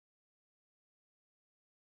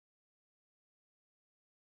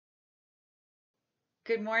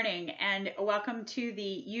Good morning and welcome to the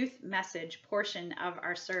youth message portion of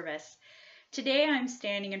our service. Today I'm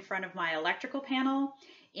standing in front of my electrical panel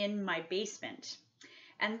in my basement.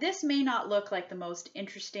 And this may not look like the most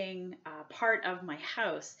interesting part of my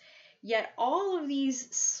house, yet all of these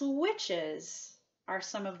switches are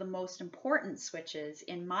some of the most important switches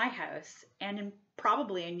in my house and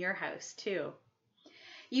probably in your house too.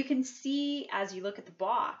 You can see as you look at the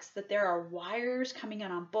box that there are wires coming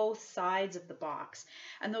in on both sides of the box.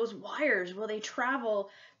 And those wires, well, they travel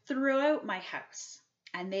throughout my house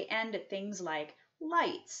and they end at things like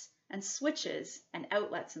lights and switches and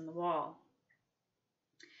outlets in the wall.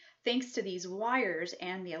 Thanks to these wires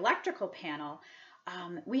and the electrical panel,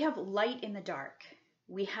 we have light in the dark.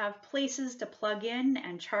 We have places to plug in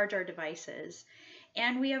and charge our devices.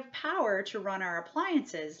 And we have power to run our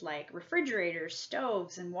appliances like refrigerators,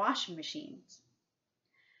 stoves, and washing machines.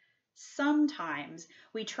 Sometimes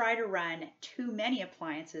we try to run too many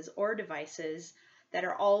appliances or devices that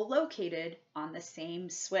are all located on the same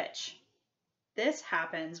switch. This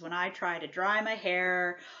happens when I try to dry my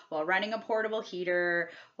hair while running a portable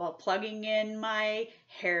heater, while plugging in my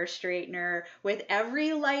hair straightener, with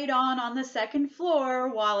every light on the second floor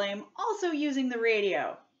while I'm also using the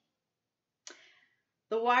radio.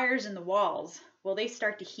 The wires in the walls, well, they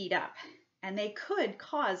start to heat up and they could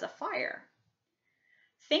cause a fire.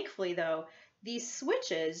 Thankfully, though, these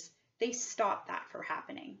switches, they stop that from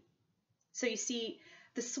happening. So you see,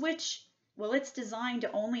 the switch, well, it's designed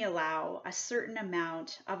to only allow a certain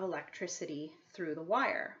amount of electricity through the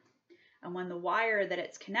wire. And when the wire that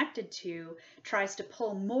it's connected to tries to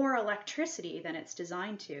pull more electricity than it's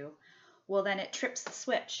designed to, well, then it trips the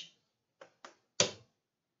switch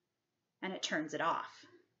and it turns it off.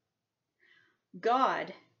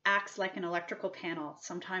 God acts like an electrical panel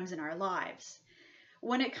sometimes in our lives.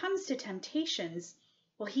 When it comes to temptations,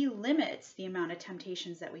 well, he limits the amount of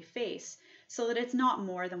temptations that we face so that it's not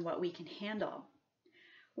more than what we can handle.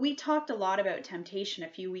 We talked a lot about temptation a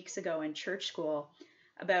few weeks ago in church school,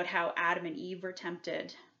 about how Adam and Eve were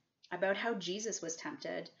tempted, about how Jesus was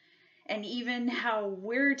tempted, and even how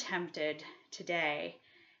we're tempted today,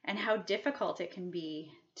 and how difficult it can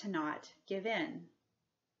be to not give in.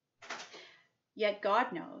 Yet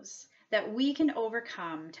God knows that we can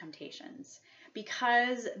overcome temptations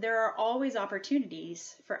because there are always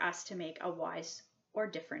opportunities for us to make a wise or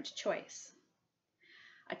different choice.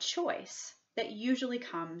 A choice that usually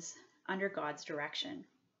comes under God's direction.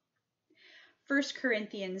 1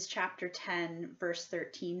 Corinthians chapter 10, verse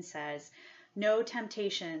 13 says, "No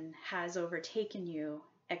temptation has overtaken you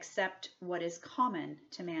except what is common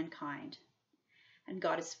to mankind. And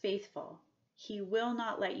God is faithful. He will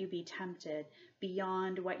not let you be tempted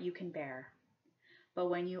beyond what you can bear. But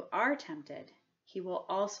when you are tempted, he will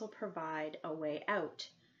also provide a way out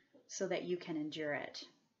so that you can endure it."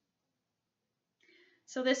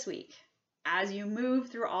 So this week, as you move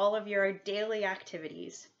through all of your daily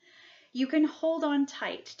activities, you can hold on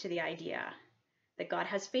tight to the idea that God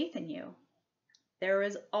has faith in you. There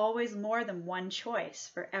is always more than one choice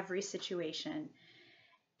for every situation.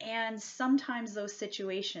 And sometimes those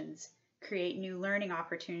situations create new learning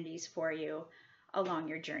opportunities for you along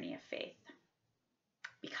your journey of faith.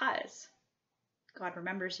 Because God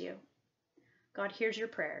remembers you, God hears your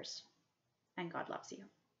prayers, and God loves you.